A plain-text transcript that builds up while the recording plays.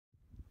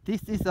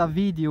This is a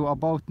video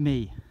about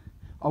me,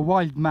 a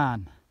wild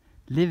man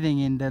living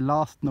in the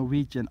last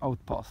Norwegian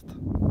outpost.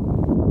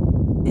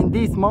 In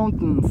these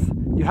mountains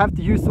you have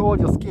to use all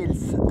your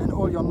skills and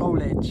all your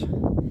knowledge.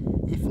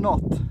 If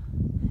not,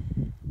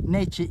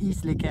 nature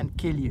easily can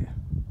kill you.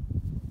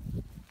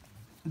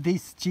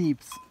 These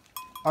jeeps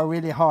are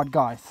really hard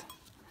guys,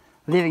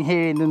 living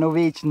here in the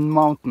Norwegian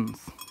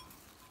mountains.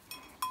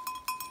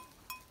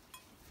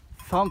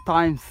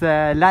 Sometimes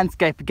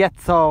landscape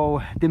gets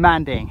so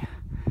demanding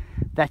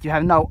that you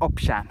have no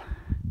option.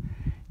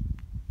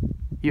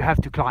 You have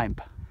to climb.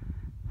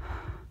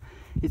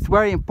 It's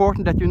very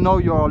important that you know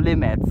your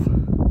limits.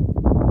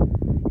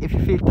 If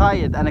you feel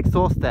tired and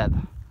exhausted,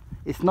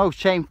 it's no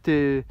shame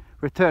to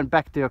return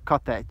back to your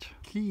cottage.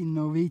 Clean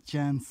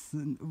Norwegian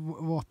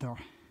water.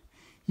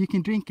 You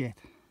can drink it.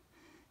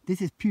 This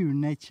is pure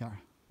nature.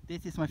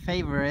 This is my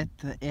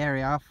favorite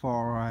area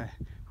for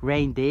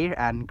reindeer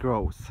and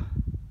grous.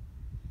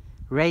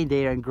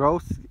 Reindeer and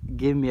grous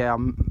give me a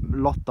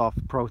lot of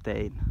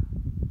protein.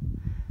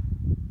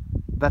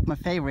 But my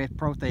favorite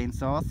protein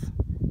source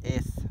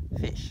is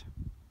fish.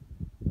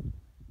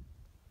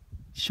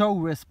 Show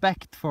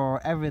respect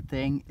for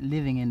everything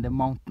living in the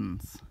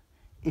mountains.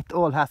 It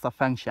all has a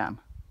function.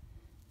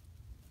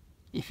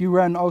 If you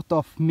run out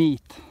of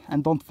meat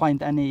and don't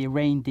find any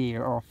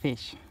reindeer or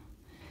fish,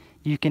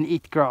 you can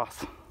eat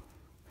grass.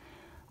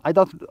 I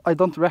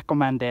don't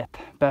recommend it,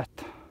 but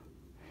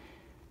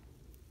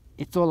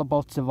it's all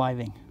about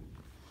surviving.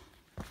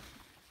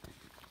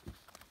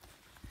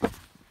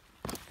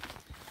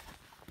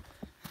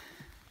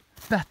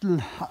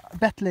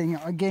 Battling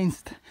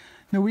against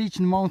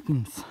Norwegian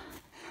mountains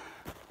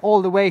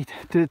all the way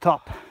to the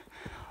top,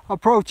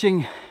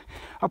 approaching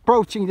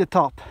the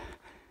top.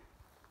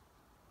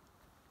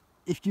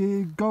 If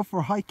you go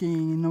for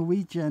hiking in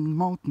Norwegian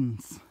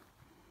mountains,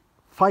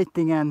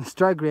 fighting and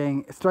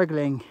struggling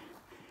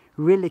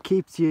really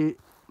keeps you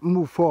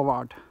move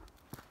forward.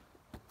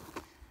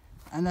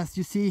 And as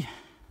you see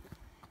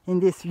in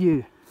this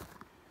view,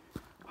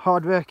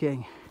 hard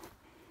working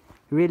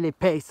really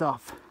pays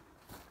off.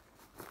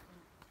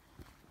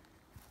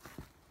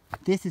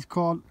 This is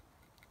called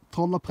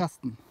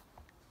trollepresten.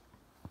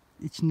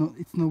 It's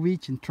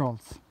Norwegian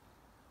trolls.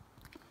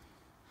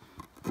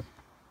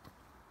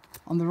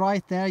 On the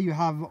right there you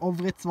have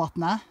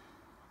Ovritsvatnet,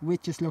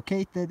 which is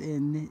located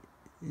in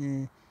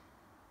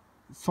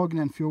Sogn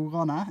and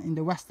Fjordane in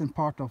the western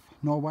part of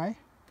Norway.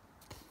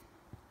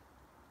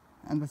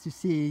 And as you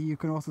see, you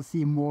can also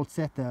see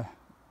Målsetervatnet.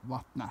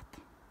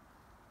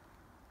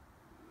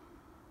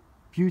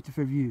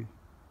 Beautiful view.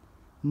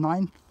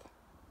 9th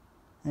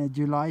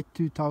July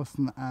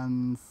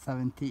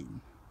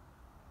 2017.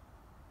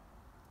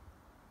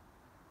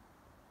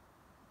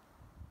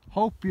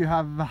 Hope you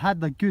have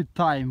had a good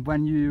time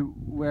when you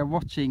were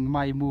watching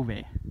my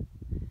movie.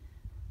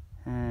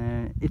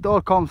 It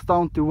all comes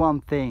down to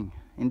one thing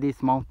in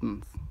these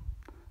mountains,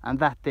 and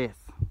that is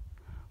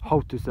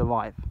how to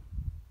survive.